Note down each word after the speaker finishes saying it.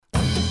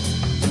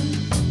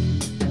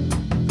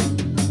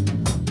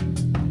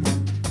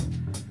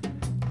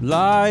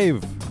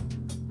Live.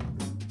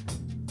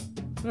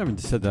 I haven't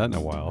said that in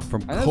a while.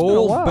 From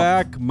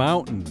Coldback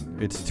Mountain.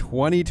 It's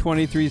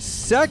 2023's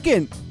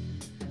second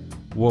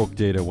Woke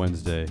Data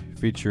Wednesday,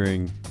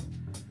 featuring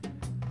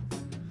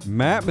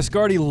Matt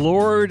Mascardi,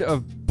 Lord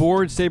of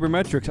Board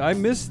Sabermetrics. I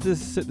missed the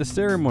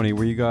ceremony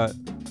where you got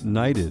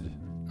knighted.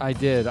 I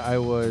did.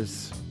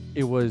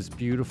 It was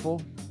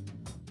beautiful.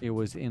 It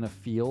was in a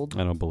field.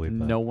 I don't believe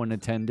that. No one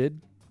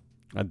attended.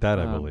 I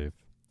believe.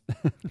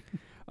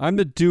 I'm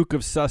the Duke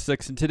of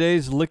Sussex, and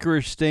today's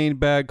licorice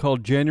stained bag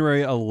called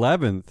January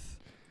 11th,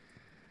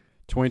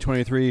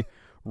 2023.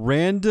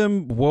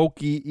 Random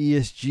wokey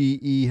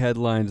ESG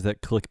headlines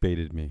that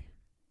clickbaited me.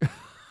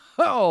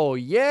 Oh,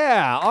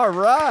 yeah. All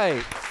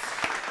right.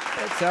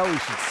 That's how we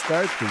should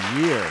start the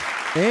year.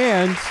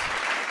 And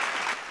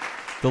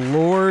the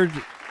Lord,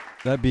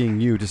 that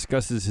being you,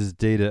 discusses his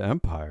data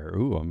empire.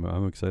 Ooh,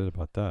 I'm excited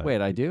about that.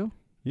 Wait, I do?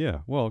 Yeah.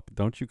 Well,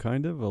 don't you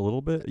kind of a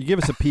little bit? You give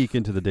us a peek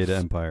into the data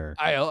empire.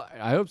 I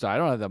hope so. I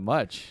don't have that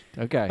much.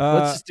 Okay,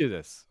 let's just do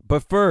this.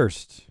 But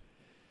first,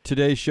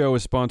 today's show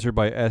is sponsored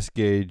by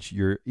S-Gage,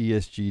 your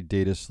ESG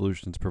data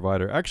solutions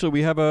provider. Actually,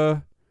 we have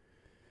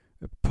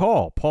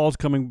Paul. Paul's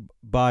coming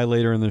by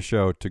later in the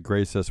show to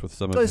grace us with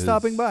some of his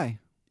stopping by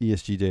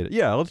ESG data.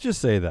 Yeah, let's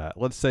just say that.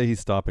 Let's say he's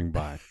stopping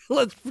by.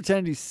 Let's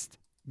pretend he's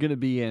going to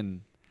be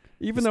in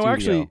Even the though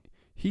studio. Actually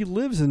he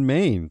lives in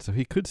Maine, so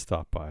he could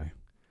stop by.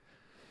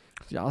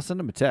 Yeah, I'll send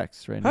him a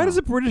text right now. How does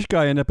a British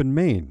guy end up in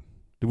Maine?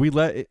 Do we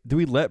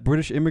let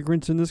British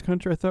immigrants in this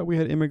country? I thought we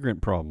had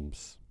immigrant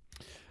problems.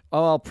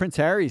 Oh, well, Prince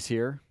Harry's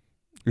here.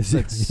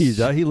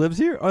 He lives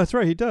here? Oh, that's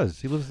right. He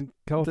does. He lives in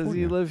California. Does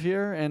he live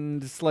here?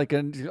 And it's like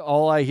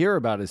all I hear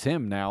about is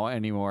him now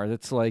anymore.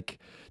 That's like,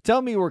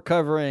 tell me we're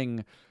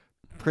covering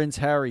Prince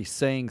Harry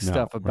saying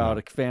stuff about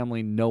a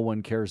family no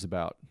one cares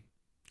about.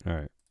 All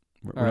right.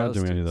 We're not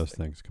doing any of those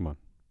things. Come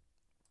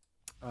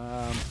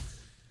on.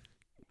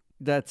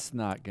 That's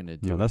not going to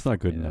do it. No, that's not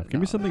good enough.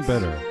 Give me something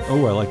better.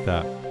 Oh, I like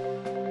that.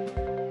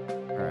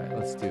 All right,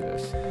 let's do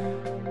this.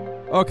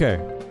 Okay.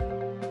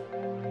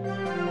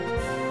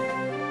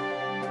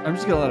 I'm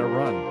just going to let it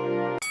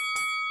run.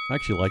 I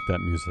actually like that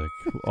music,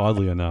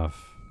 oddly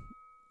enough.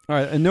 All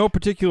right, in no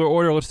particular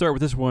order, let's start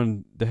with this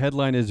one. The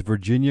headline is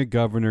Virginia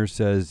governor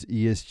says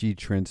ESG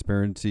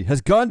transparency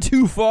has gone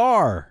too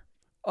far.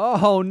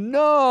 Oh,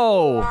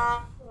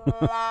 no.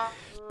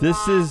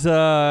 This is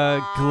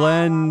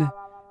Glenn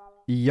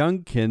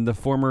Youngkin, the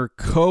former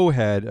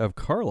co-head of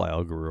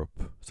Carlyle Group.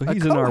 So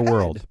he's in our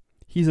world.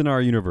 He's in our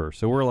universe,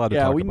 so we're allowed to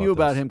talk about this. Yeah, we knew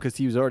about him because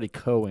he was already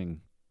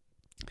co-ing.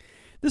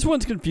 This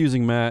one's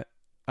confusing, Matt.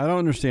 I don't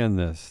understand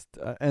this.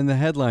 And the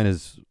headline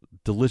is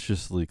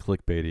deliciously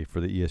clickbaity for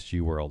the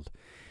ESG world.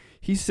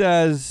 He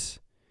says,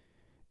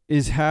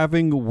 is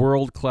having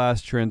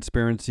world-class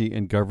transparency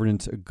and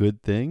governance a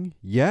good thing?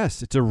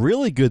 Yes, it's a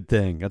really good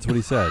thing. That's what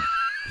he said.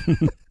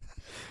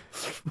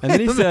 And then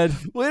he said,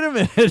 wait a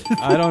minute.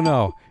 I don't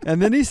know.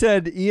 And then he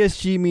said,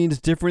 ESG means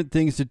different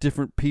things to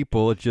different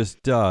people. It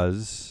just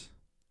does.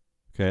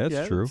 Okay,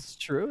 that's true. That's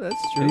true.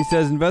 And he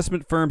says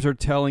investment firms are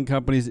telling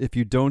companies, if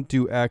you don't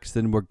do X,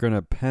 then we're going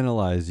to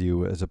penalize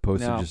you as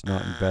opposed to just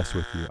not invest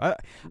with you.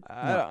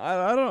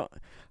 I don't.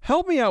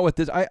 Help me out with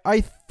this.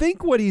 I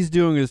think what he's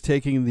doing is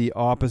taking the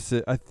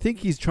opposite. I think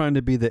he's trying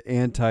to be the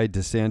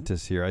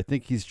anti-DeSantis here. I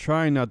think he's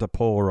trying not to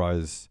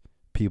polarize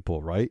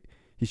people, right?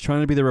 He's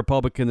trying to be the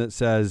Republican that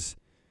says,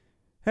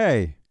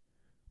 hey,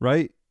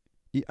 right?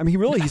 I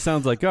mean, he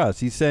sounds like us.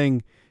 He's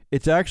saying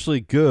it's actually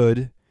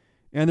good,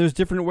 and there's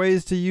different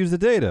ways to use the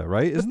data,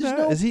 right? Isn't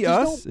that? Is he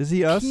us? Is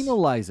he us?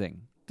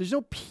 Penalizing. There's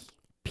no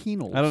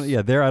penals. I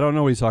don't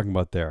know what he's talking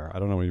about there. I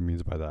don't know what he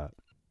means by that.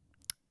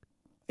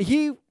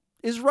 He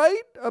is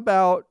right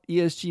about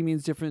ESG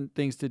means different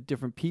things to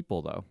different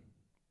people, though.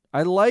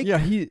 I like.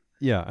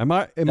 Yeah, am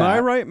I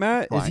right,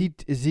 Matt? Fine.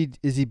 Is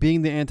he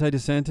being the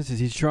anti-DeSantis? Is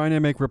he trying to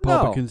make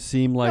Republicans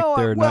seem like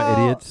they're not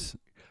idiots?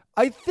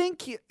 I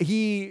think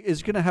he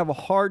is going to have a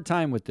hard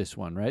time with this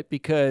one, right?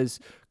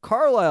 Because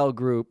Carlyle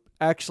Group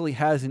actually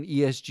has an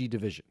ESG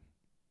division.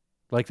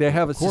 Like they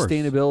have a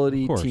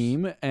sustainability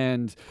team,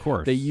 and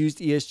they used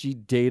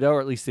ESG data,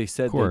 or at least they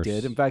said they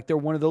did. In fact, they're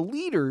one of the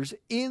leaders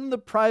in the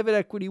private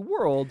equity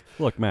world.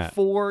 Look, Matt,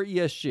 for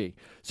ESG.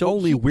 So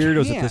only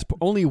weirdos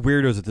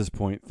at this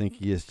point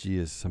think ESG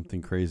is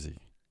something crazy.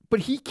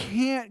 But he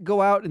can't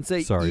go out and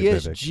say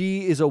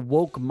ESG is a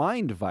woke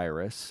mind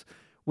virus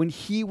when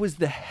he was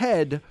the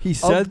head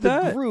of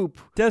the group.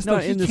 That's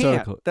not in this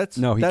article. That's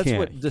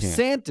what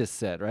DeSantis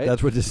said, right?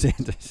 That's what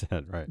DeSantis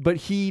said, right? But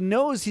he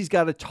knows he's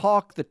got to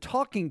talk the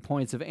talking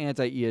points of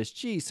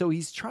anti-ESG, so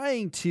he's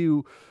trying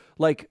to,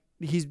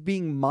 he's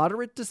being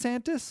moderate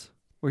DeSantis,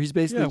 where he's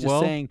basically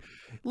saying,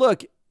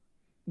 look,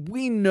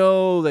 we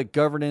know that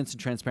governance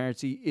and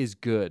transparency is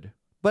good,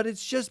 but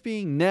it's just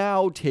being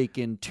now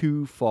taken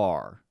too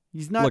far.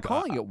 He's not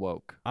calling it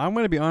woke. I'm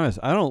going to be honest.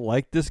 I don't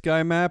like this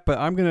guy, Matt, but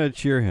I'm going to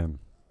cheer him.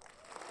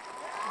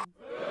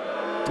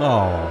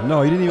 Oh,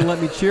 no, he didn't even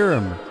let me cheer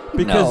him.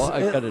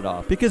 I cut it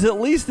off. Because at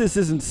least this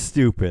isn't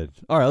stupid.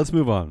 All right, let's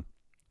move on.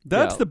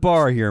 That's the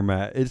bar here,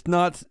 Matt. It's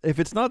not. If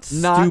it's not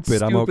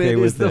stupid, I'm okay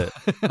with it.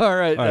 All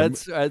right,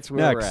 that's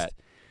where we're at.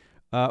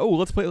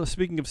 Let's play.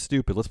 Speaking of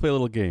stupid, let's play a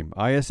little game.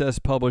 ISS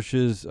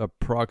publishes a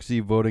proxy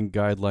voting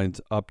guidelines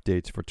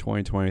updates for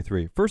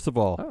 2023. First of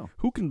all,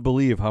 who can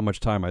believe how much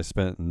time I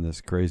spent in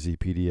this crazy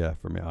PDF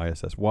from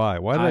ISS? Why?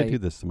 Why did I do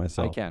this to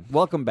myself? I can.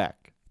 Welcome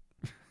back.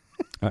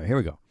 All right, here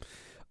we go.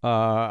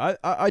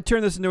 I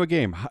turned this into a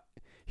game.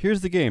 Here's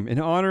the game. In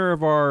honor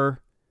of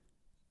our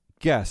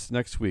guest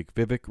next week,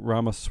 Vivek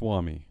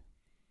Ramaswamy.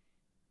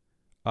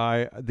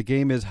 The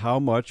game is how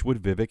much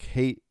would Vivek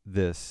hate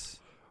this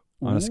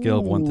on a scale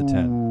of 1 to 10.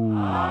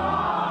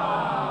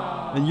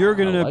 And you're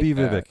gonna be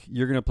Vivek.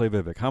 You're gonna play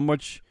Vivek. How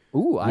much?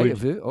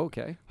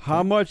 Okay.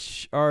 How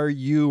much are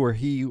you or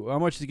he? How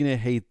much is he gonna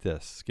hate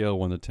this? Scale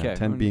 1 to 10. Okay,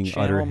 10 being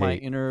utter hate. My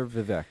inner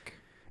Vivek.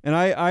 And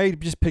I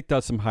just picked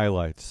out some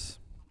highlights.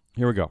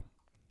 Here we go.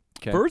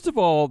 Okay. First of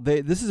all,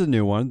 this is a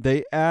new one.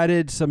 They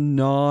added some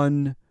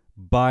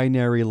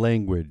non-binary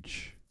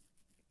language.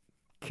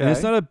 Okay. And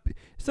it's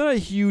not a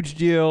huge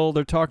deal.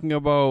 They're talking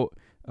about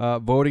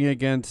voting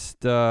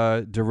against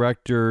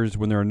directors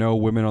when there are no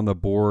women on the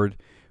board,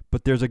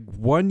 but there's a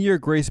 1-year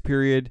grace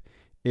period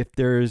if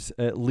there's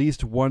at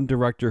least one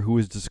director who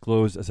is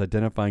disclosed as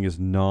identifying as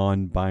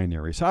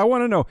non-binary. So I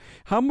want to know,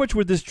 how much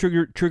would this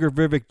trigger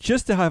Vivek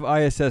just to have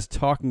ISS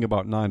talking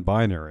about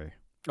non-binary?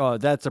 Oh,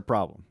 that's a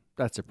problem.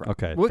 That's a problem.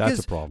 Okay,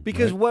 that's a problem.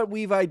 Because what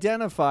we've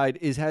identified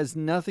has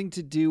nothing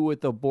to do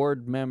with the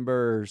board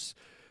members'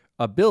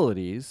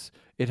 abilities.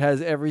 It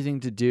has everything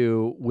to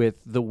do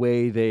with the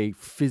way they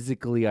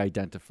physically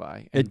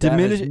identify. And that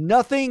has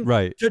nothing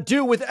to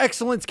do with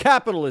excellence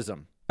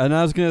capitalism. And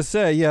I was going to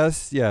say,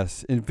 yes.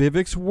 In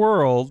Vivek's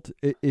world,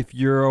 if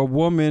you're a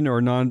woman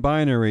or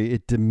non-binary,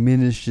 it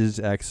diminishes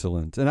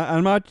excellence. And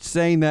I'm not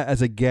saying that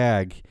as a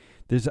gag.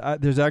 There's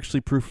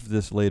actually proof of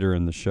this later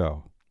in the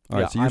show. All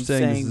right, so you're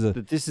saying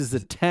this is a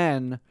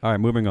 10. All right,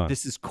 moving on.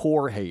 This is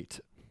core hate.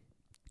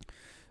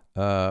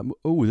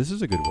 This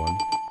is a good one.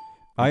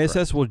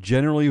 ISS will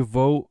generally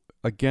vote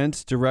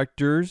against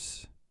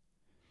directors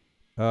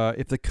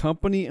if the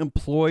company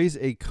employs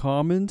a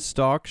common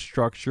stock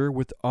structure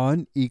with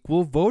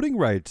unequal voting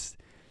rights.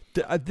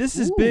 This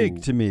is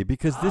big to me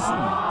because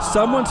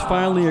someone's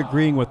finally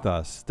agreeing with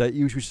us that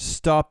you should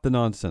stop the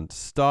nonsense.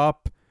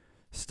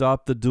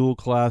 Stop the dual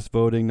class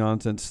voting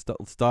nonsense.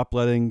 Stop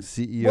letting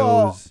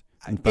CEOs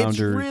and founders. It's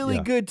really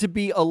good to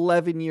be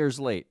 11 years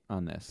late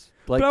on this.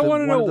 But I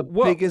want to know the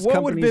biggest what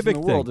companies would Vivek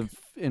in the world, think?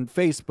 In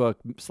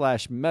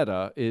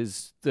Facebook/Meta,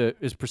 is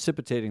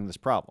precipitating this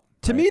problem.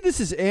 To me, this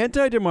is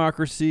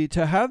anti-democracy.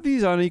 To have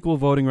these unequal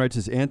voting rights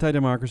is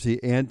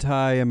anti-democracy,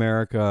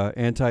 anti-America,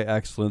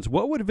 anti-excellence.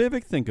 What would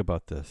Vivek think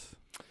about this?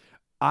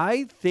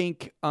 I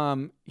think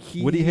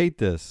would he hate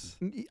this?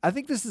 I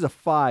think this is a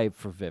 5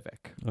 for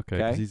Vivek. Okay?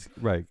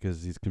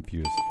 Because he's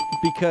confused.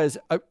 Because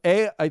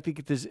A, I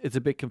think it's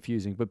a bit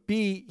confusing, but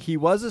B, he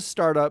was a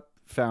startup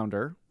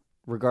founder,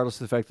 regardless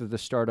of the fact that the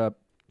startup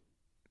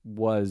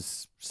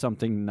was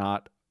something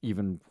not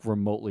even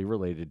remotely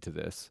related to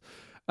this.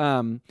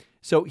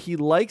 So he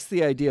likes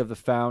the idea of the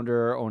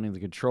founder owning the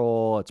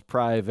control. It's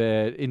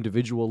private,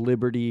 individual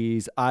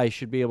liberties. I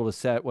should be able to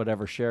set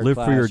whatever share Live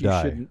class. For your you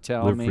die. Shouldn't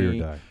tell Live me. For your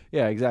die.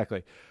 Yeah,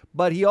 exactly.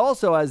 But he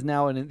also, as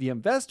now in the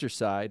investor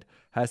side,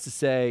 has to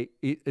say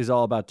it is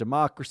all about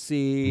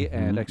democracy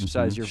and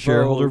exercise your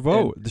shareholder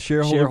vote, the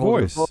shareholder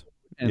voice.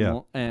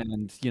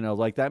 And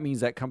like that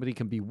means that company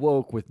can be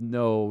woke with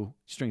no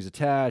strings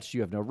attached.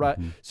 You have no right.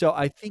 So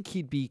I think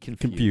he'd be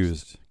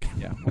confused.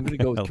 Yeah, I'm going to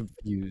go with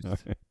confused.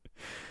 Okay.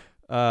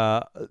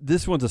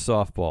 This one's a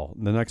softball.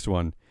 The next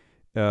one.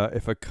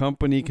 If a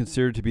company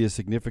considered to be a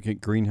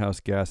significant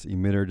greenhouse gas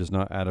emitter does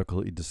not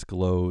adequately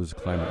disclose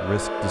climate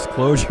risk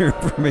disclosure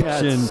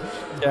information,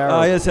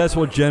 ISS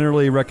will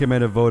generally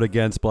recommend a vote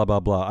against blah,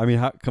 blah, blah. I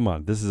mean, come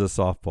on. This is a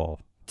softball.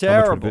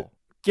 Terrible.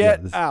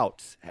 Get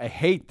out. I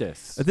hate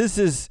this. This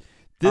is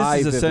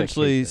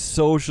essentially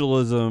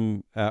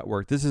socialism at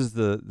work. This is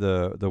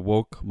the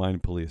woke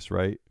mind police,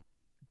 right?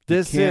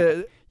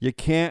 You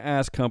can't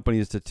ask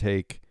companies to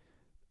take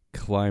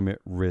climate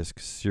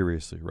risk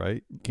seriously,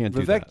 right? Can't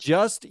do that.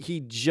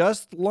 Vivek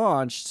just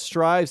launched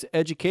Strive's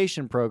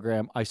education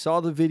program. I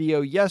saw the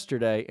video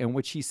yesterday in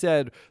which he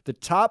said the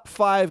top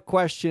 5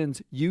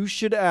 questions you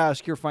should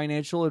ask your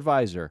financial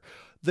advisor.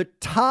 The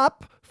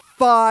top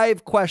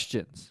 5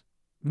 questions.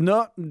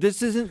 No,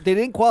 this isn't. They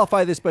didn't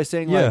qualify this by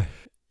saying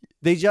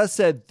they just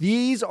said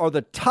these are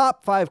the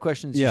top 5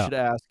 questions you should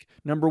ask.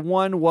 Number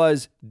 1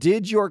 was,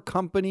 did your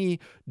company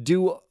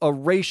do a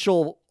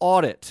racial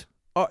audit?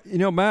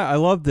 Matt, I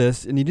love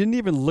this, and you didn't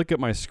even look at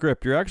my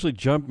script. You're actually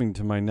jumping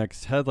to my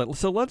next headline.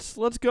 So let's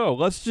go.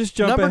 Let's just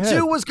jump ahead. Number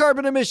 2 was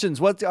carbon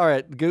emissions. All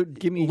right,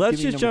 give me. Let's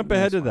just jump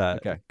ahead to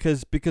that,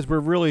 because we're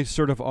really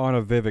sort of on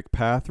a Vivek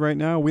path right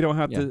now. We don't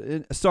have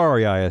to.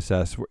 Sorry,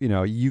 ISS.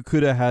 You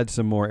could have had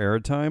some more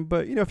airtime,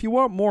 but if you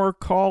want more,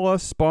 call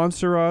us,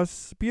 sponsor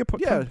us, be a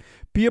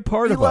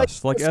part of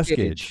us, like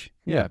S-Gage.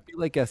 Yeah, be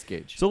like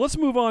S-Gage. So let's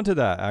move on to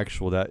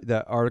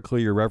that article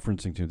you're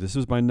referencing to. This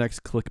was my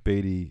next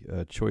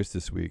clickbaity choice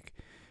this week.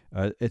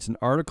 It's an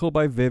article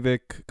by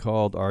Vivek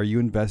called "Are You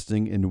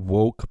Investing in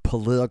Woke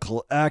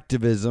Political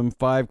Activism?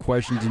 5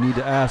 Questions You Need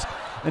to Ask."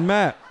 And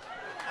Matt,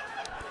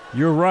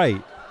 you're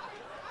right.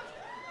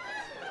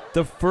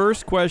 The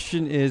first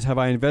question is, have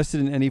I invested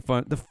in any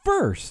fund? The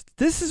first.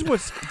 This is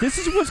what's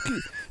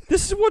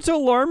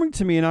alarming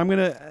to me, and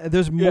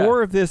there's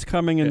more of this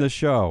coming in the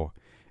show.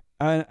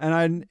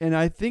 And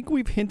I think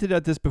we've hinted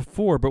at this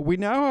before, but we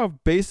now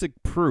have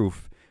basic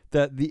proof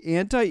that the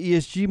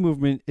anti-ESG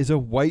movement is a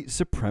white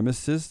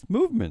supremacist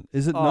movement.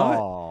 Is it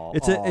not?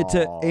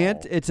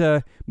 It's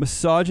a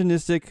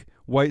misogynistic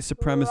white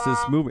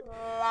supremacist movement.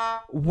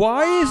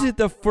 Why is it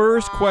the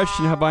first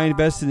question, have I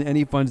invested in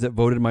any funds that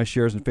voted my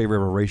shares in favor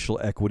of a racial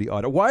equity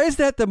audit? Why is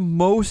that the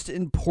most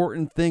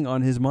important thing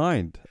on his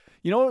mind?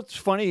 You know what's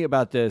funny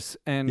about this?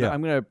 And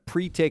I'm going to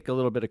pre-take a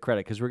little bit of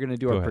credit because we're going to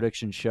do our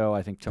prediction show,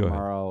 I think,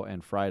 tomorrow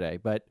and Friday.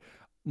 But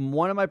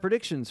one of my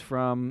predictions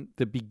from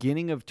the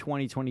beginning of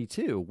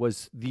 2022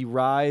 was the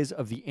rise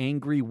of the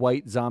angry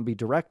white zombie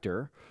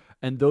director.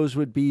 And those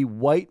would be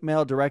white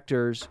male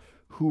directors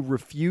who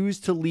refuse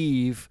to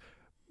leave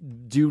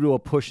due to a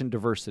push in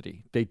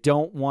diversity. They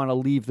don't want to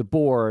leave the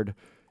board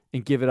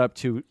and give it up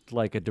to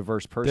like a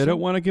diverse person. They don't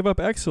want to give up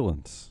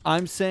excellence.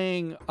 I'm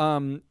saying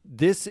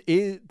this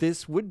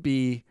would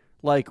be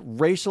like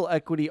racial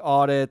equity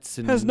audits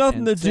and has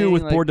nothing to do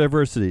with board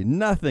diversity.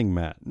 Nothing,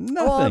 Matt. Nothing.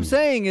 All I'm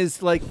saying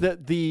is like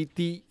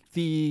the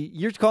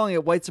you're calling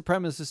it white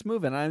supremacist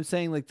movement. I'm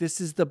saying like this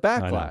is the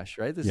backlash,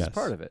 right? This is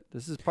part of it.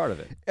 This is part of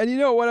it. And you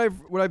know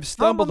what I've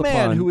stumbled upon? I'm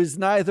a man who is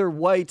neither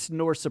white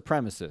nor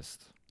supremacist.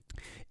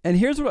 And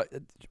here's what.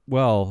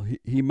 Well,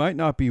 he might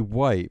not be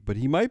white, but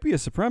he might be a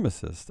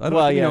supremacist. I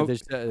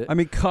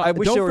don't. I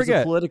wish there was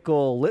a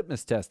political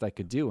litmus test I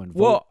could do and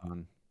vote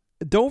on.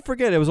 Don't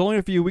forget, it was only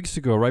a few weeks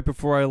ago, right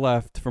before I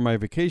left for my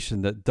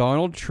vacation, that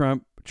Donald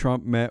Trump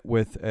met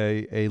with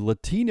a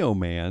Latino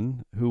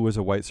man who was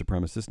a white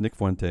supremacist, Nick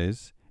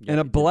Fuentes, and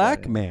a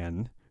black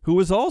man who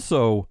was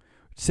also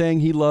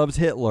saying he loves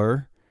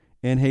Hitler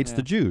and hates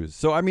the Jews.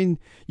 So, I mean,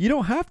 you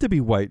don't have to be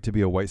white to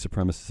be a white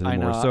supremacist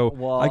anymore.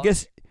 So, I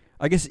guess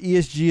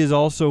ESG is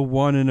also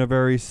one in a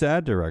very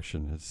sad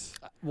direction.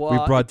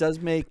 It does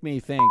make me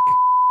think.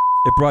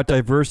 It brought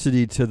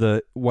diversity to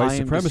the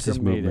white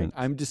supremacist movement.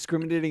 I'm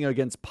discriminating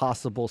against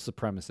possible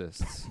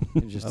supremacists. I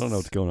don't know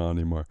what's going on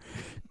anymore.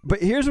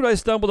 But here's what I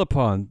stumbled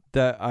upon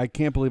that I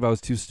can't believe I was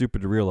too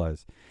stupid to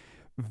realize.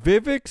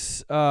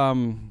 Vivek's,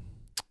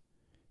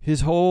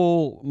 his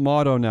whole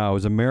motto now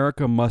is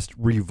America must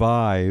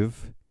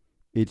revive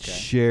its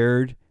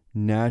shared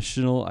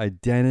national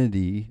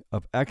identity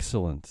of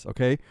excellence.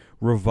 Okay?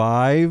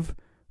 Revive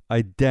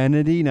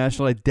identity,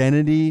 national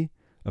identity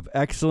of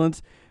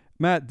excellence.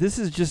 Matt, this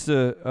is just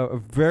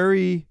a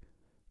very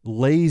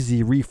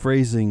lazy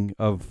rephrasing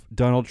of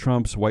Donald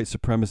Trump's white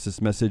supremacist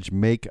message,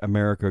 make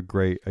America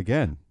great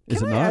again.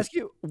 Is it not? Can I ask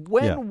you,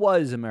 when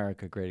was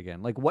America great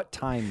again? Like, what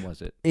time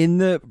was it?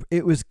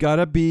 It was got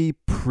to be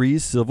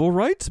pre-civil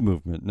rights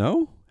movement,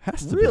 no?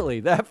 Has to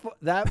really? be.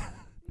 That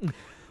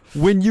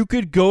when you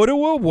could go to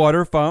a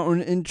water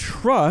fountain and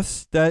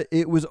trust that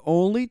it was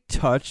only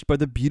touched by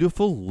the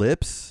beautiful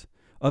lips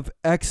of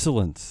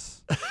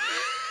excellence.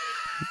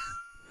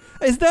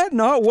 Is that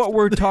not what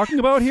we're talking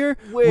about here?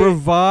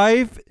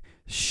 Revive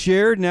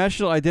shared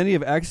national identity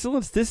of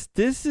excellence?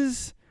 This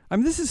is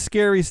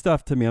scary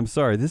stuff to me. I'm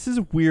sorry. This is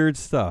weird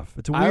stuff.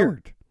 It's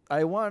weird.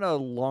 I want a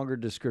longer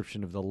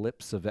description of the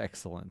lips of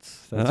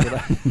excellence. That's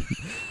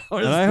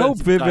what I hope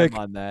Vivek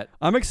on that.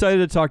 I'm excited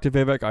to talk to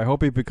Vivek. I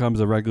hope he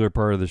becomes a regular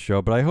part of the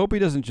show, but I hope he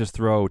doesn't just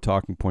throw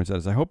talking points at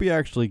us. I hope he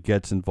actually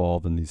gets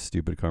involved in these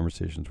stupid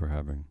conversations we're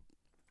having.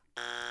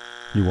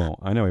 He won't.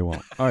 I know he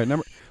won't. All right,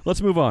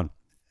 let's move on.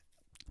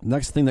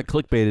 Next thing that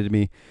clickbaited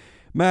me,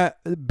 Matt,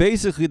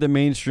 basically the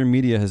mainstream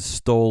media has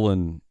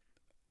stolen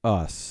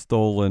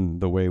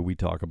the way we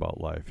talk about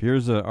life.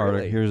 Here's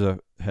a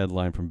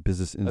headline from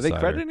Business Insider. Are they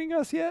crediting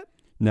us yet?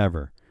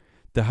 Never.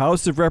 The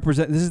House of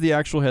Representatives, this is the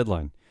actual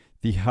headline.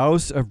 The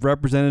House of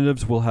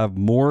Representatives will have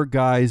more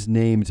guys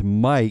named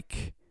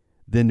Mike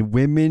than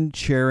women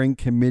chairing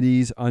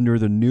committees under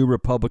the new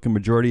Republican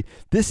majority.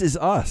 This is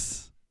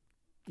us.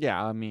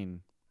 Yeah, I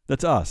mean.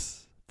 That's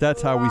us.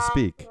 That's how we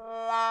speak.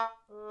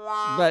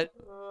 But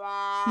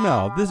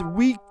no,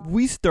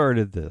 we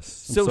started this.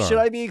 So should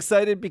I be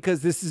excited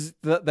because this is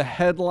the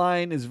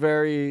headline is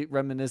very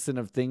reminiscent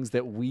of things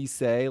that we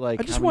say? Like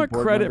I just want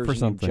credit for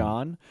something,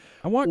 John.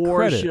 I want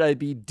credit. Or should I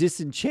be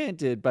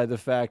disenchanted by the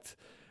fact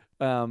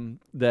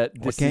that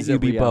this can't is you a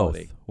be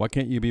reality? both? Why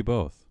can't you be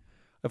both?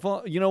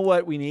 You know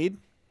what we need?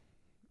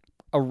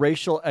 A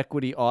racial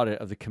equity audit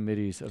of the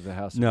committees of the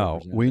House. No,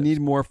 we need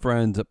more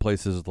friends at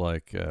places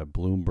like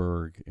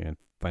Bloomberg and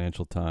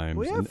Financial Times.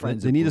 We have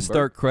friends. They need to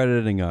start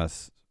crediting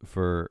us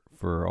for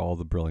all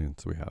the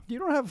brilliance we have. You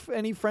don't have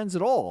any friends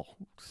at all.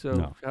 So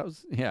no.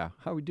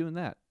 How are we doing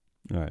that?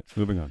 All right,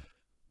 moving on.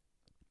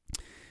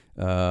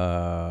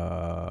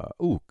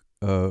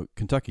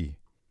 Kentucky.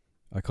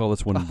 I call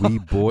this one we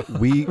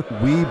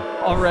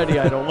already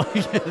I don't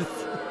like it.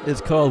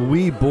 It's called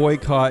We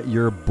Boycott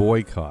Your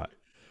Boycott.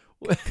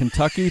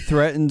 Kentucky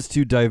threatens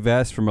to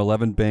divest from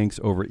 11 banks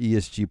over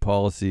ESG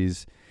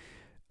policies.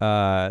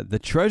 The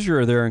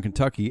treasurer there in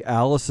Kentucky,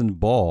 Allison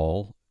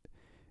Ball,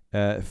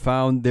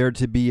 found there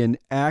to be an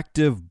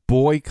active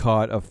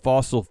boycott of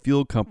fossil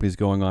fuel companies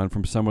going on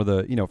from some of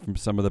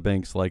the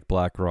banks like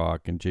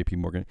BlackRock and JP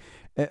Morgan.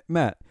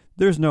 Matt,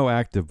 there's no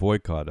active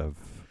boycott of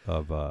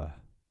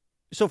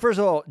So first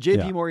of all,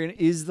 JP Morgan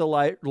is the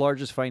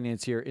largest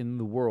financier in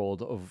the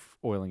world of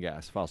oil and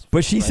gas, fossil fuels.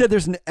 But she said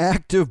there's an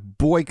active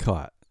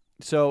boycott.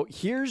 So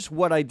here's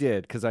what I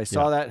did, because I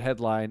saw that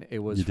headline. It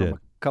was from a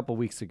couple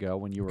weeks ago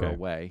when you were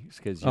away,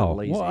 because you're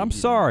lazy. Well, I'm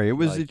sorry.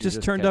 It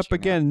just turned up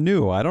again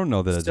new. I don't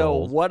know that it's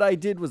old. So what I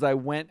did was I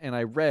went and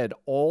I read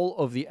all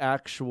of the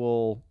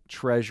actual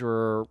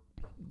treasurer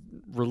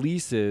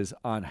releases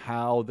on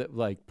how that,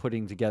 like,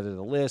 putting together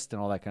the list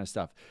and all that kind of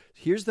stuff.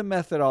 Here's the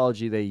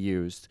methodology they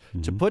used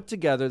to put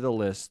together the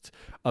list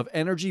of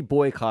energy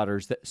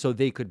boycotters so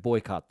they could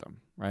boycott them,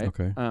 right?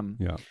 Okay.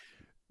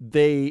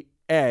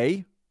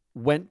 They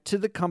went to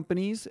the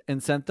companies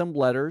and sent them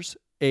letters,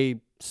 a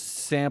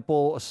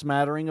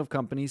smattering of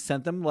companies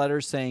sent them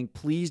letters saying,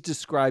 please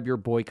describe your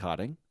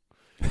boycotting.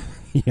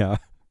 Yeah.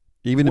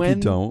 Even if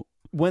you don't.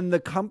 When the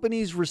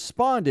companies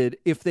responded,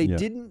 if they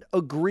didn't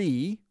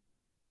agree,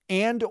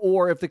 and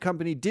or if the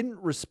company didn't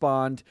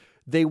respond,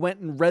 they went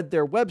and read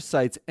their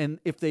websites, and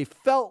if they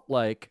felt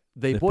like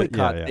they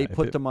boycott, they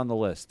put them on the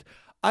list.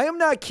 I am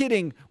not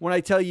kidding when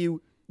I tell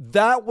you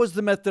that was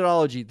the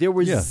methodology. There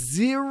was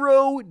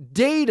zero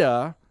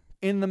data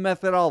in the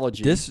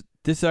methodology.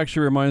 This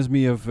actually reminds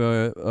me of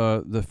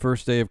the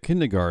first day of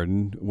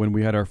kindergarten when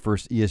we had our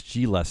first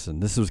ESG lesson.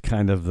 This was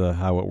kind of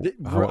how it went.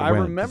 I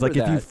remember it's like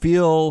that. If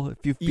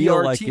you feel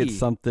ERT. like it's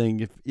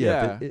something,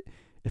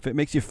 if it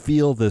makes you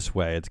feel this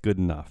way, it's good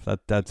enough.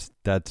 That's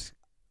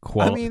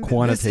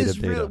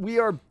quantitative data. We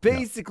are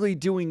basically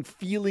doing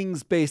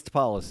feelings-based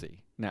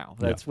policy now.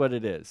 That's what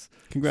it is.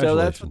 Congratulations.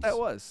 So that's what that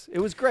was. It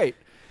was great.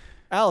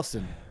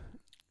 Allison,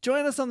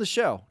 join us on the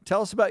show.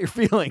 Tell us about your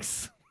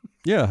feelings.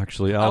 Yeah,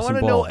 actually, Allison I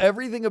want to know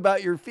everything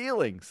about your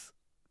feelings.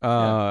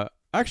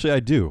 Actually, I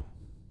do.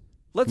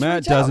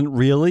 Matt doesn't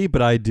really,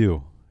 but I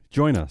do.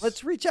 Join us.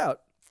 Let's reach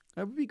out.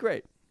 That would be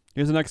great.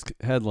 Here's the next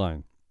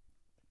headline.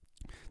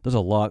 There's a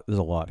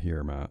lot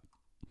here, Matt.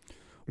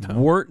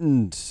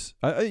 Wharton's.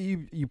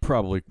 You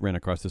probably ran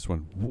across this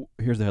one.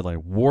 Here's the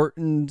headline: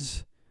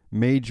 Wharton's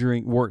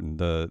Wharton,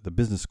 the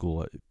business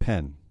school at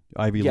Penn,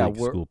 Ivy League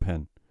school,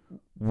 Penn.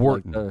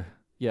 Wharton.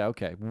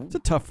 Okay. It's a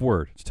tough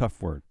word.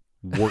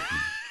 Wharton.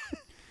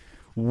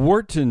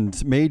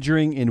 Wharton's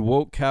majoring in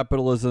woke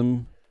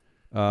capitalism.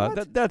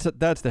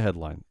 That's the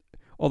headline.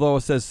 Although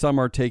it says some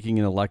are taking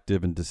an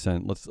elective in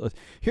dissent.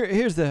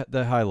 Here's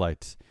the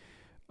highlights.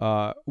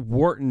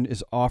 Wharton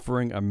is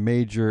offering a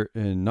major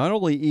in not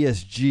only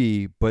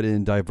ESG but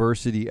in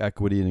diversity,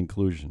 equity, and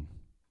inclusion.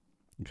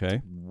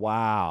 Okay.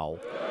 Wow.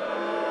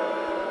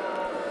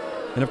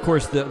 And of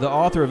course, the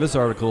author of this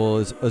article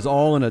is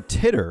all in a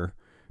titter,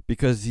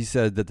 because he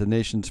said that the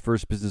nation's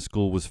first business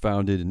school was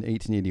founded in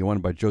 1881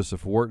 by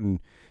Joseph Wharton,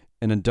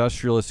 an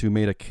industrialist who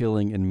made a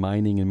killing in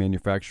mining and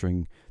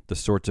manufacturing, the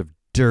sorts of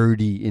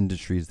dirty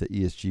industries that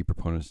ESG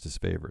proponents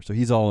disfavor. So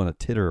he's all in a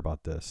titter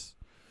about this.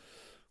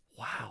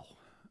 Wow.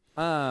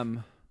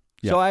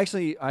 So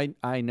actually,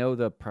 I know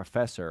the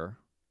professor.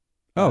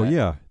 Oh,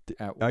 yeah.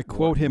 I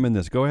quote him in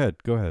this. Go ahead.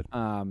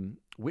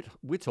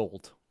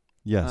 Whithold.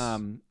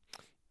 Yes.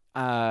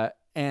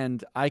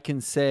 And I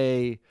can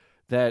say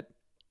that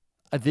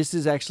this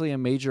is actually a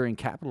major in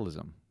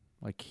capitalism.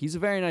 Like, he's a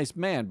very nice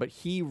man, but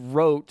he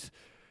wrote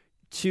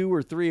 2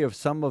 or 3 of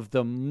some of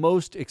the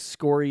most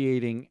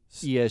excoriating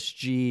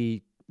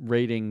ESG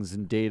ratings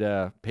and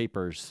data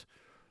papers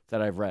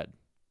that I've read.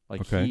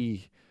 Like,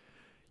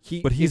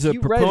 but he's a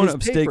proponent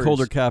of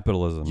stakeholder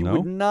capitalism. You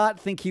would not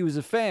think he was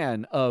a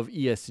fan of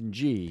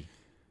ESG,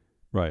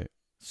 right?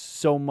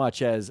 So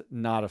much as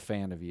not a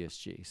fan of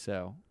ESG.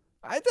 So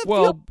I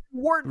feel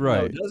Wharton,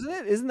 right? Though, doesn't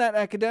it? Isn't that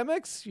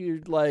academics?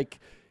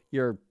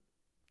 You're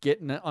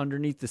getting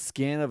underneath the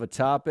skin of a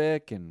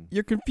topic, and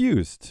you're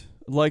confused,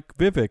 like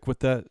Vivek with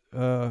that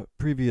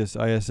previous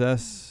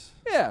ISS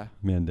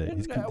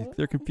mandate.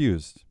 They're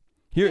confused.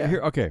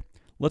 Here. Okay.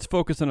 Let's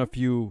focus on a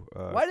few.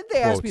 Why did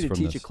they ask me to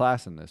teach a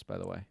class in this, by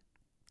the way?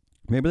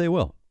 Maybe they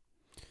will.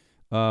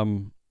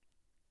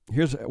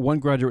 Here's one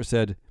graduate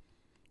said,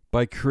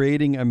 by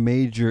creating a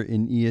major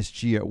in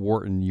ESG at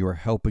Wharton, you are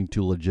helping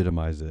to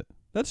legitimize it.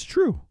 That's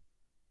true.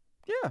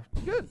 Yeah,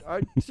 good.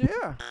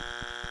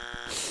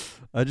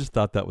 I just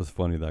thought that was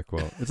funny, that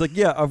quote. It's like,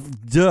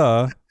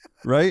 duh,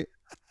 right?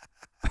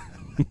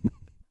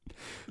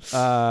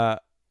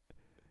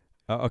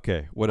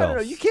 Okay, what else? I don't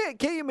know. You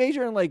can't you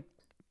major in, like,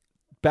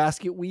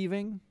 basket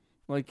weaving?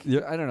 Like,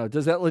 I don't know.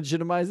 Does that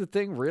legitimize the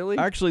thing? Really?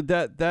 Actually,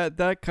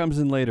 that comes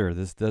in later.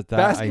 That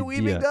basket idea.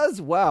 weaving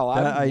does? Wow,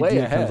 that I'm way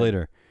idea ahead. comes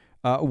later.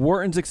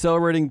 Wharton's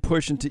accelerating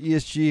push into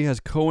ESG has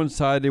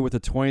coincided with the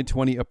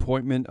 2020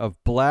 appointment of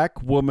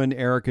Black woman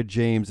Erica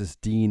James as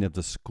dean of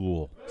the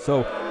school.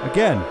 So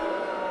again,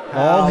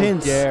 All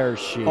hints. Dare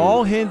she?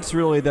 All hints,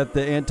 really, that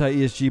the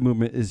anti-ESG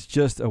movement is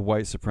just a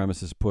white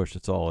supremacist push.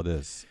 That's all it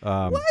is.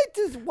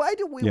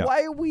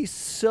 Why are we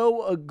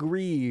so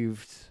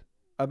aggrieved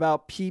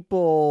about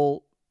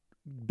people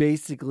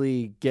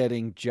basically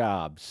getting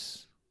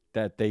jobs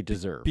that they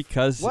deserve?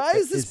 Why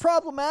is this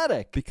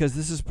problematic? Because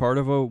this is part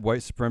of a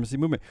white supremacy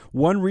movement.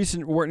 One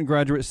recent Wharton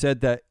graduate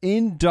said that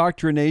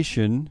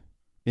indoctrination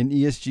in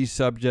ESG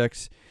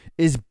subjects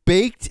is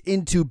baked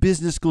into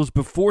business schools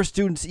before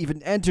students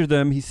even enter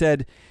them. He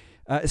said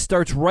it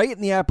starts right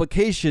in the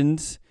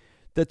applications.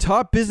 The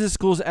top business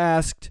schools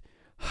asked,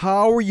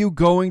 "How are you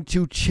going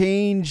to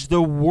change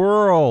the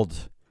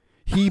world?"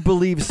 He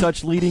believes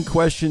such leading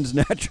questions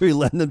naturally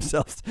lend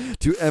themselves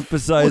to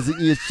emphasizing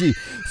ESG.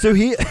 So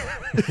isn't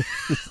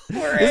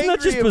that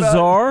just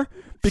bizarre?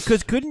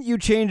 Because couldn't you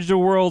change the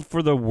world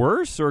for the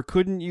worse, or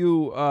couldn't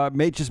you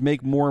just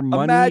make more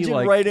money?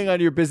 Imagine writing on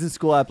your business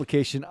school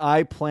application,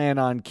 "I plan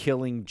on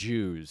killing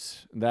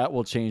Jews." That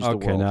will change the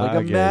world. Now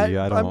I get you.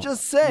 I'm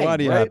just saying. Why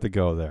do you have to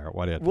go there?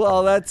 Why do you have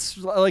to that's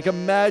like,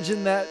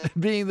 imagine that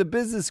being the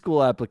business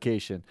school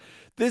application.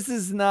 This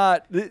is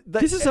not.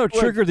 This is how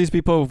triggered these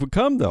people have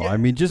become, though. Yeah, I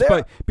mean,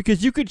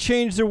 because you could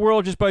change the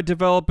world just by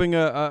developing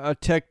a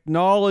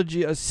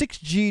technology, a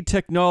 6G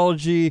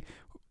technology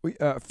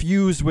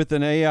fused with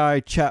an AI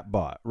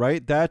chatbot,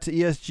 right? That's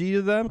ESG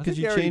to them because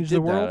you changed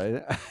the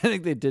world. I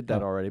think they did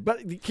that already. But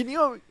can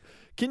you?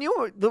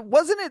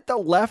 Wasn't it the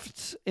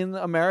left in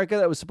America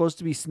that was supposed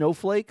to be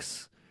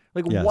snowflakes?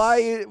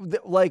 Why?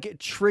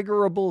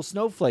 Triggerable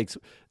snowflakes.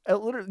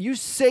 Literally, you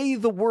say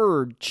the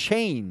word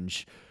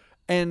change,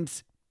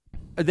 and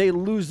they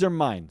lose their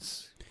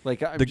minds.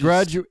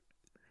 The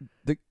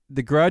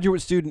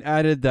graduate student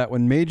added that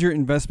when major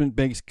investment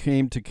banks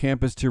came to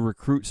campus to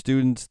recruit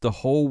students, the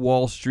whole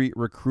Wall Street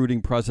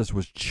recruiting process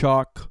was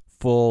chock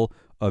full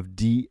of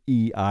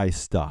DEI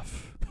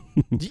stuff.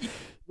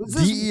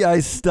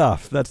 DEI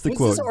stuff. That's the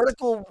quote. Was this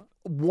article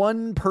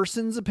one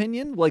person's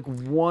opinion? Like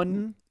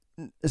one?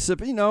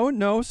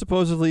 No.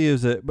 Supposedly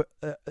is it? But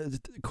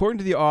according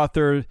to the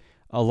author,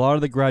 a lot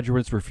of the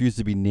graduates refused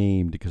to be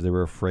named because they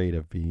were afraid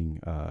of being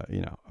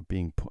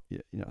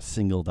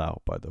singled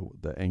out by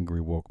the angry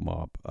woke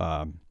mob.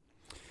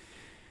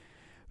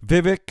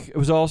 Vivek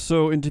was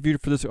also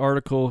interviewed for this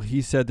article.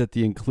 He said that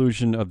the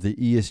inclusion of the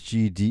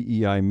ESG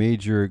DEI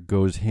major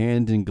goes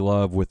hand in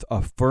glove with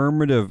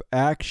affirmative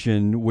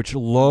action, which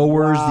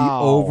lowers the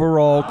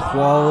overall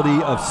quality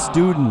of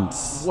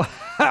students.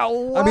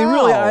 Wow. I mean,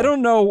 really, I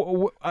don't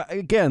know.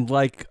 Again,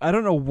 I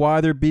don't know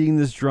why they're beating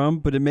this drum,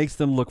 but it makes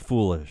them look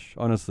foolish.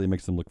 Honestly, it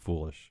makes them look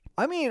foolish.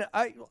 I mean,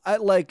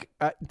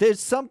 there's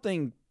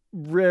something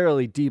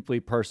really deeply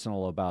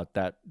personal about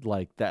that,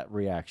 that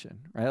reaction,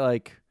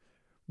 right?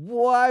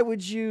 Why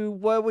would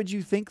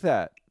you think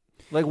that?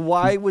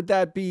 Why would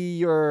that be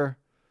your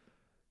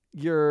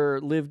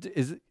lived?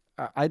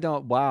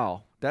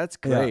 Wow, that's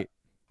great. Yeah.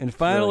 And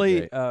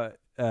finally, really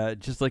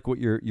just like what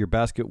your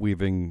basket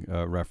weaving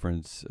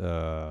reference,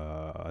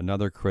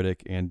 another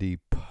critic, Andy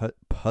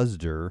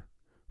Puzder,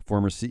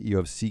 former CEO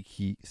of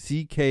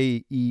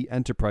CKE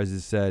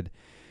Enterprises, said,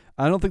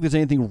 "I don't think there's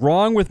anything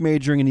wrong with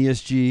majoring in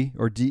ESG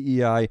or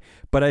DEI,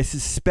 but I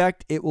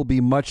suspect it will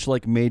be much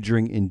like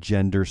majoring in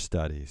gender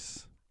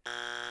studies."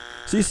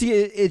 So you see,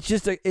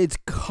 it's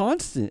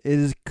constant. It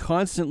is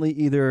constantly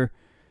either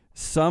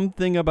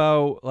something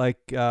about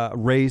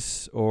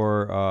race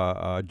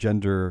or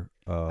gender.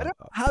 I don't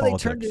know how they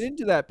turned it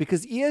into that,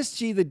 because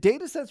ESG, the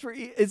data sets for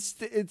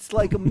it's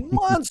like a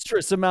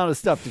monstrous amount of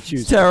stuff to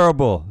choose. It's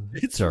terrible.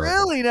 It's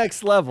really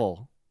next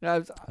level.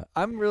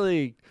 I'm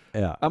really,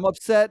 I'm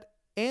upset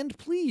and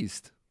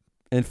pleased.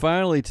 And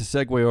finally, to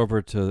segue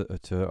over to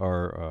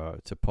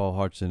Paul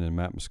Hodgson and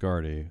Matt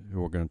Moscardi,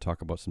 who are going to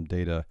talk about some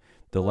data.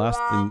 The last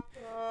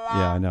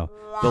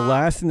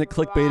thing that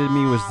clickbaited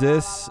me was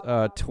this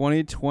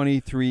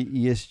 2023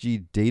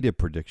 ESG data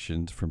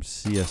predictions from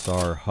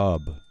CSR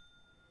Hub.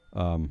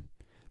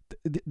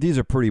 These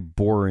are pretty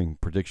boring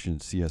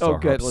predictions, CSR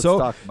Hub. Good. Let's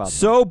talk about them.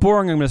 So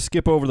boring, I'm going to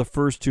skip over the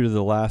first two to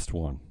the last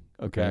one.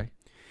 Okay.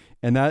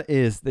 And that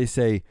is, they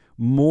say,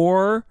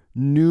 more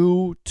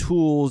new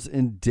tools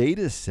and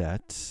data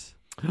sets.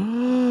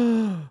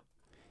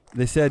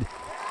 They said,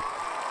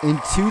 in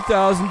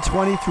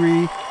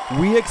 2023,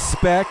 we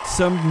expect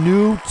some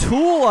new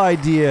tool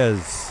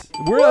ideas.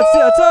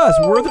 That's us.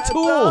 We're the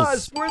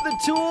tools. We're the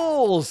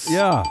tools.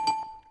 Yeah.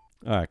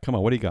 All right, come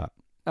on. What do you got?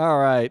 All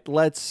right,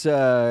 let's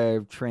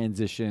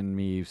transition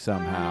me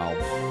somehow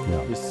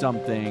to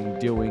something,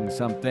 doing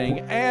something,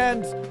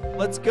 and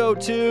let's go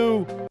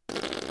to...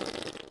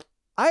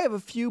 I have a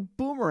few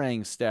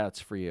boomerang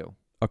stats for you.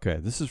 Okay,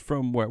 this is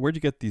from where? Where'd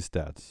you get these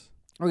stats?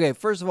 Okay,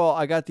 first of all,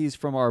 I got these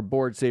from our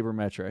board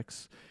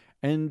Sabermetrics,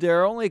 and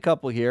there are only a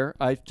couple here.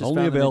 I just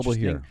only found available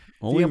here.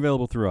 Only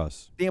available through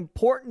us. The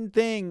important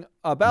thing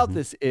about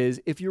this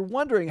is, if you're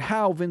wondering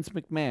how Vince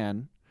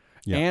McMahon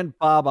and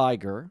Bob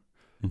Iger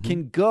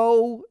can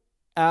go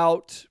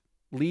out,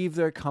 leave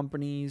their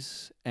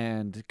companies,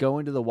 and go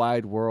into the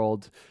wide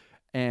world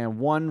and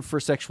one for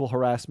sexual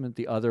harassment,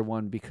 the other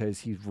one because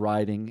he's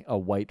riding a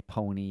white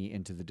pony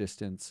into the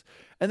distance,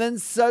 and then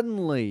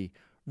suddenly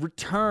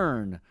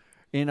return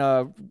in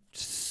a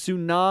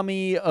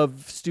tsunami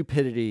of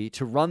stupidity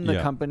to run the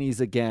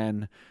companies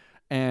again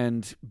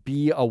and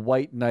be a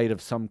white knight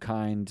of some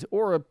kind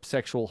or a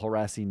sexual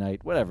harassing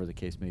knight, whatever the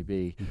case may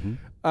be.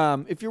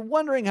 Mm-hmm. If you're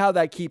wondering how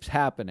that keeps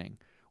happening,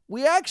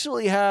 we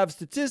actually have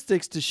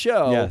statistics to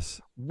show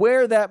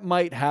where that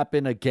might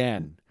happen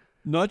again.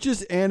 Not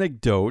just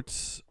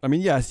anecdotes. I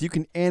mean, yes, you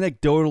can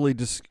anecdotally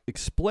just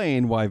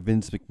explain why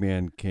Vince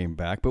McMahon came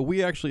back, but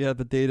we actually have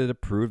the data to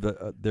prove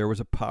that there was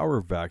a power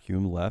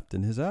vacuum left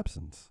in his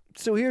absence.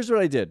 So here's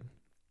what I did.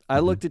 I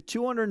looked at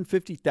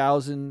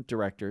 250,000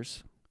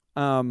 directors.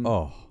 And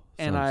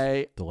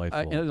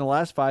delightful. In the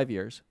last 5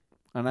 years,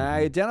 and I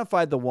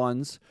identified the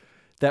ones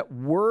that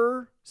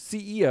were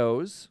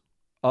CEOs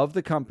of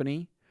the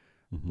company,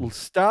 will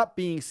stop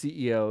being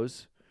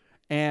CEOs,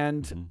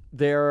 and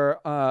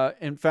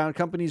and found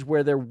companies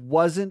where there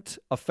wasn't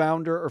a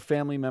founder or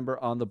family member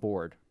on the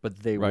board, but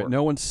they were.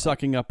 No one's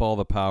sucking up all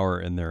the power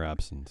in their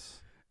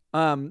absence.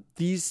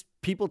 These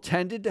people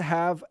tended to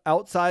have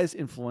outsized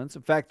influence.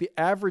 In fact, the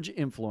average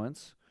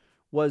influence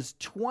was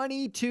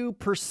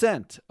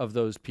 22% of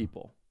those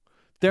people.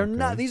 They're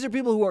not. These are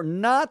people who are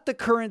not the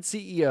current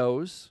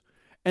CEOs,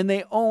 and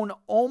they own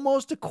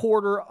almost a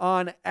quarter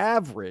on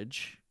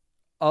average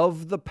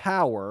of the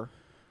power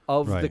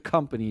of the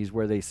companies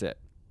where they sit.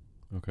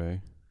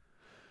 Okay.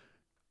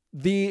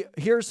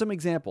 Here are some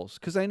examples,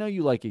 because I know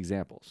you like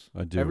examples.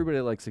 I do. Everybody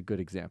likes a good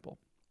example.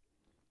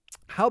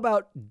 How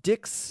about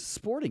Dick's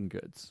Sporting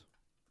Goods?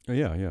 Oh,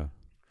 yeah.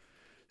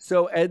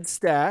 So Ed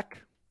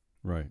Stack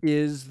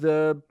is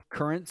the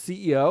current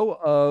CEO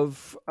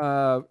of,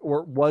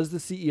 or was the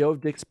CEO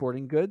of Dick's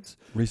Sporting Goods.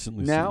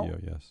 Recently CEO,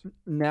 yes.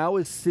 Now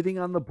is sitting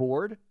on the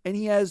board, and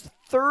he has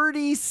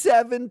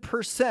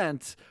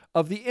 37%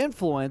 of the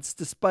influence,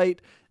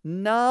 despite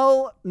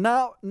not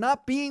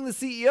being the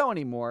CEO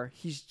anymore.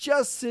 He's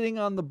just sitting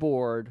on the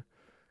board,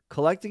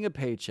 collecting a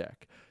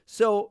paycheck.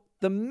 So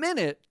the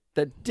minute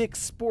that Dick's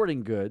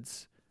Sporting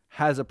Goods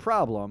has a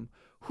problem,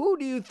 who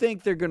do you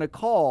think they're going to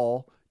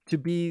call to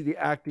be the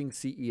acting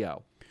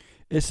CEO?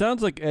 It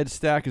sounds like Ed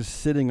Stack is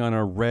sitting on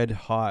a red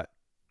hot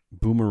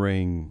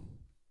boomerang.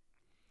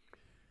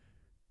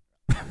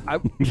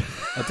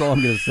 That's all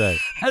I'm going to say.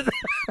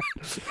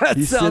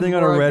 He's sitting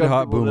on a red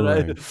hot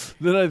boomerang.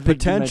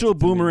 Potential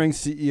boomerang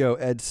CEO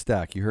Ed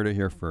Stack. You heard it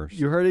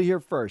here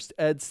first.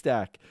 Ed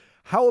Stack.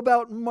 How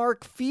about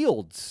Mark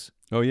Fields?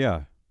 Oh,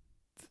 yeah.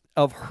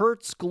 Of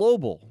Hertz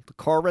Global, the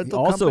car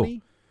rental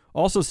company.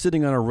 Also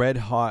sitting on a red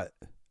hot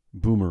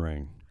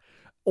boomerang.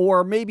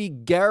 Or maybe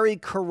Gary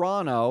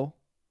Carano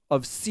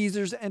of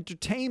Caesars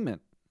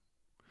Entertainment.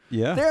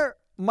 Yeah.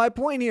 My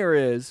point here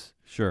is,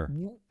 sure,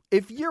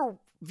 if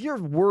you're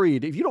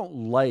worried, if you don't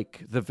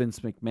like the Vince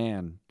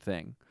McMahon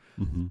thing,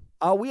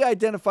 we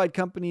identified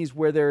companies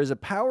where there is a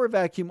power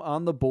vacuum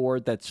on the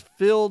board that's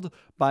filled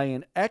by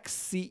an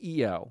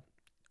ex-CEO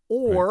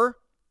or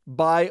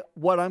by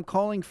what I'm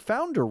calling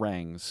founder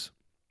rangs.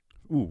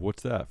 Ooh,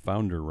 what's that?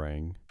 Founder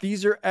rang.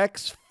 These are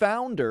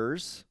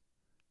ex-founders.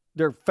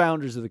 They're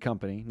founders of the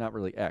company, not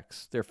really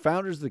ex. They're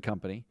founders of the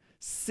company,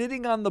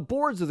 sitting on the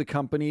boards of the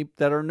company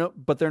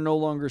but they're no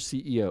longer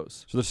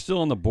CEOs. So they're still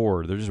on the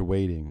board. They're just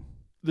waiting.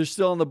 They're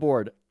still on the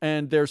board,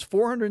 and there's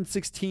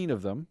 416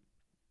 of them,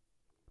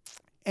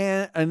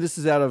 and this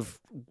is out of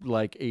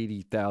like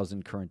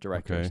 80,000 current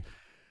directors.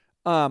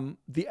 Okay.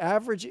 The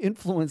average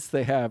influence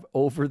they have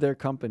over their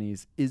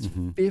companies is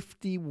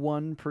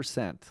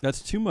 51%.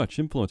 That's too much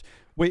influence.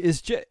 Wait,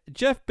 is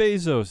Jeff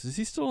Bezos, is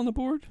he still on the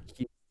board?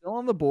 He's still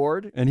on the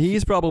board. And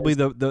he's probably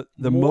the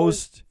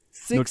most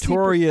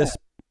notorious.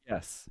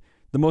 Yes.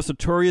 The most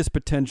notorious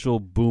potential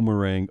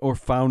boomerang or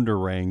founder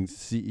rang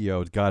CEO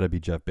has got to be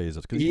Jeff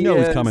Bezos, because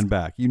he's coming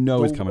back. He's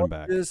coming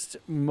back.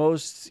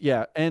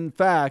 In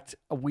fact,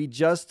 we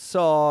just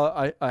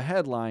saw a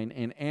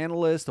headline.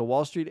 A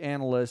Wall Street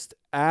analyst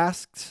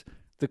asked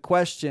the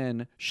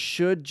question,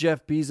 should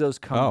Jeff Bezos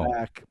come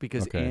back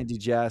because Andy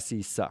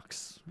Jassy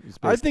sucks?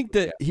 I think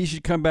that he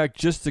should come back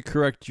just to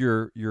correct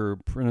your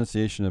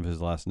pronunciation of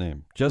his last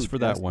name, just for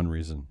that one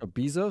reason.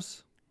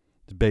 Bezos?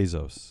 It's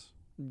Bezos.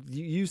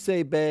 You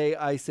say Bay,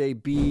 I say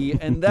B,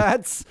 and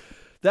that's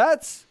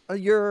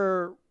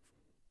your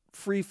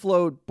free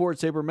float board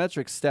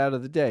sabermetrics stat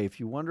of the day. If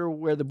you wonder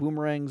where the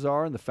boomerangs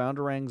are and the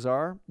founder rangs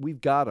are, we've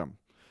got them.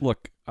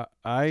 Look,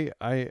 I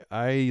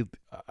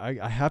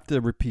have to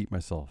repeat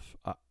myself.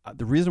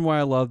 The reason why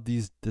I love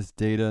this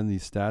data and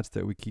these stats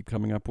that we keep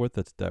coming up with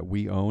that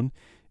we own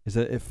is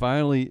that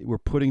we're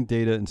putting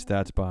data and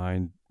stats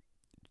behind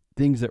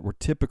things that were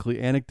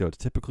typically anecdotes,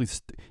 typically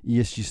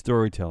ESG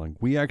storytelling.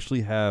 We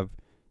actually have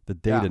the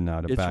data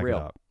now to back it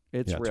up.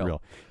 It's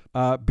real.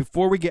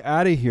 Before we get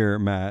out of here,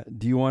 Matt,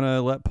 do you want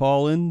to let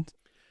Paul in?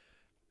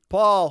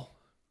 Paul,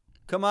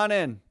 come on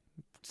in.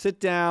 Sit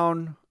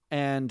down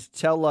and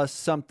tell us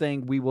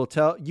something.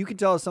 You can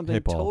tell us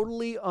something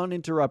totally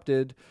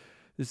uninterrupted.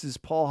 This is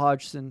Paul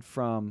Hodgson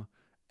from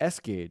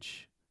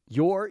S-Gage.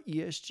 your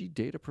ESG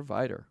data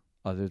provider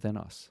other than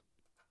us.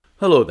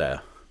 Hello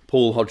there,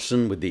 Paul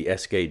Hodgson with the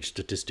S-Gage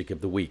Statistic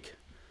of the Week.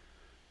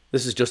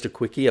 This is just a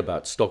quickie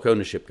about stock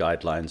ownership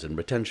guidelines and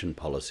retention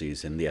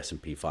policies in the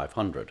S&P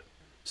 500.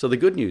 So the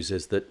good news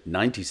is that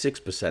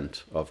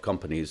 96% of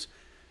companies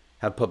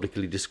have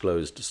publicly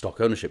disclosed stock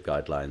ownership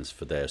guidelines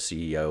for their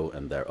CEO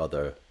and their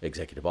other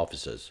executive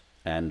officers.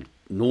 And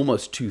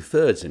almost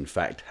 2/3, in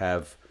fact,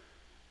 have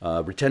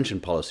retention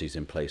policies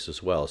in place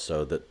as well,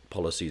 so that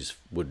policies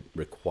would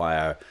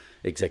require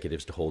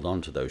executives to hold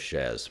on to those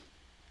shares.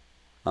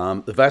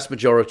 The vast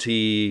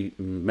majority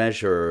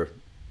measure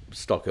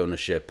stock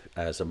ownership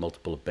as a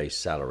multiple of base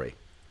salary,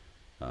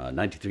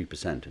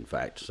 93% in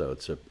fact, so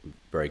it's a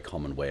very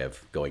common way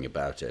of going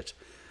about it.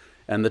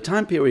 And the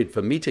time period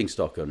for meeting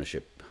stock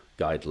ownership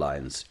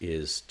guidelines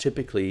is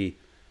typically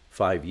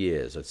 5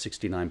 years at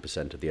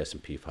 69% of the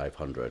S&P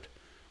 500,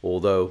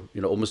 although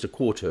almost a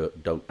quarter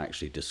don't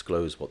actually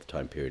disclose what the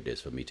time period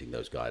is for meeting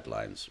those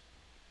guidelines.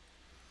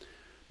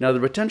 Now, the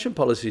retention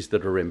policies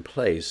that are in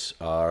place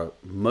are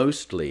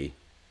mostly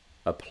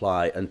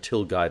apply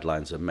until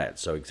guidelines are met.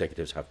 So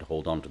executives have to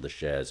hold on to the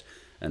shares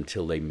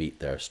until they meet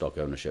their stock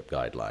ownership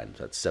guidelines.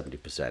 That's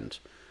 70%.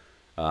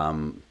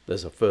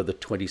 There's a further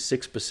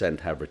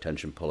 26% have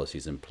retention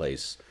policies in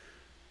place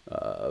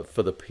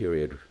for the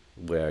period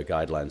where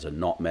guidelines are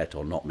not met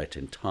or not met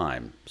in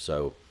time.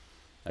 So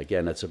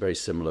again, it's a very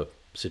similar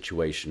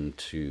situation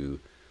to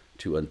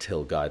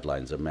until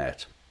guidelines are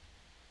met.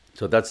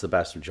 So that's the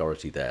vast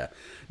majority there.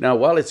 Now,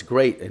 while it's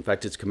great, in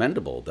fact, it's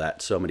commendable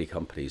that so many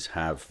companies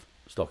have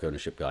stock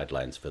ownership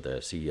guidelines for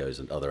their CEOs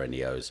and other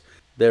NEOs,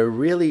 they're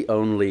really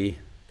only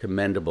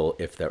commendable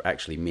if they're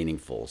actually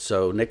meaningful.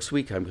 So next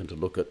week, I'm going to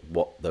look at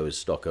what those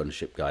stock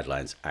ownership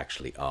guidelines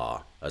actually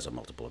are as a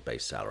multiple of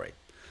base salary.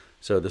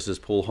 So this is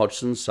Paul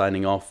Hodgson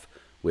signing off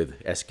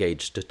with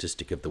S-Gage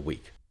Statistic of the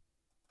Week.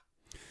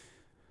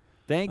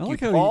 Thank you,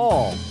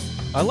 Paul.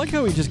 I like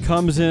how he just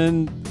comes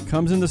in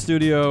the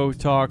studio,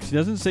 talks. He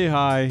doesn't say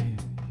hi.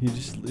 He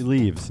just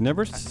leaves.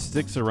 Never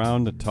sticks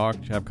around to talk,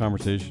 have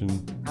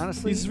conversation.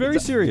 Honestly, he's very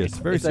serious.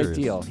 Very it's serious.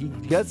 Ideal. He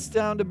gets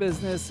down to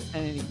business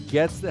and he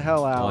gets the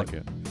hell out. I like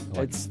it.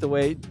 It's the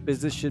way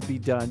business should be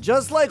done.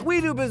 Just like we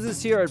do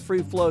business here at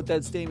Free Float.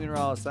 That's Damian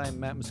Rollis. I'm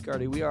Matt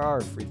Muscardi. We are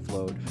Free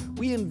Float.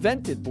 We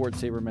invented board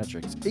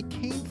sabermetrics. It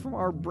came from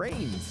our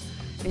brains.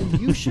 And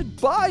you should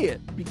buy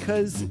it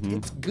because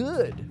it's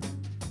good.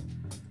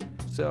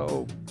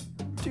 So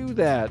do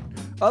that.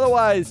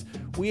 Otherwise,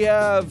 we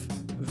have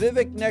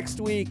Vivek next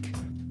week,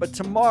 but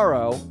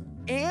tomorrow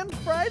and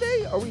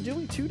Friday, are we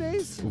doing 2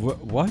 days?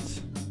 What?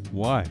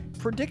 Why?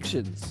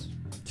 Predictions.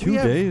 2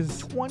 days?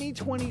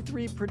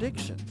 2023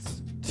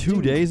 predictions.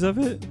 2 days of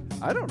it?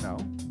 I don't know.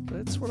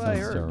 That's what I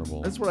heard.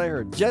 Terrible. That's what I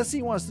heard.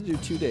 Jesse wants to do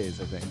 2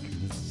 days, I think.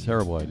 It's a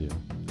terrible idea.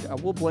 Yeah,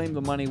 we'll blame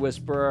the money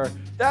whisperer.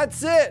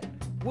 That's it.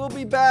 We'll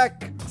be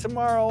back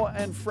tomorrow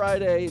and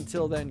Friday.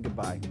 Until then,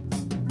 goodbye.